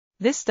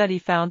This study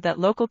found that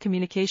local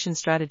communication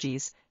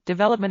strategies,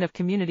 development of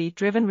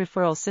community-driven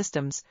referral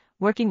systems,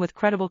 working with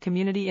credible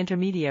community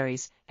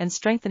intermediaries, and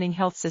strengthening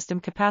health system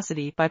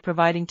capacity by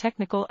providing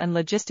technical and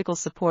logistical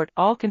support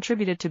all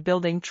contributed to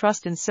building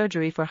trust in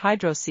surgery for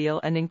hydrocele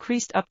and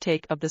increased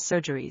uptake of the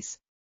surgeries.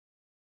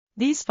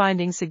 These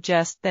findings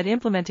suggest that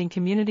implementing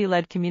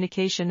community-led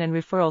communication and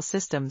referral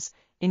systems,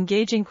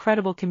 engaging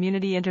credible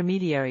community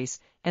intermediaries,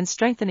 and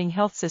strengthening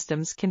health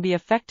systems can be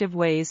effective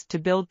ways to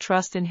build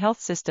trust in health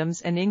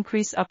systems and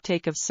increase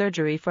uptake of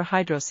surgery for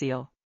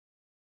hydrocele.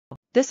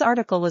 This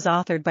article was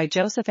authored by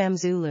Joseph M.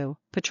 Zulu,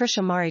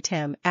 Patricia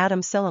Maritim,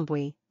 Adam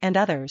Silumbwe, and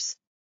others.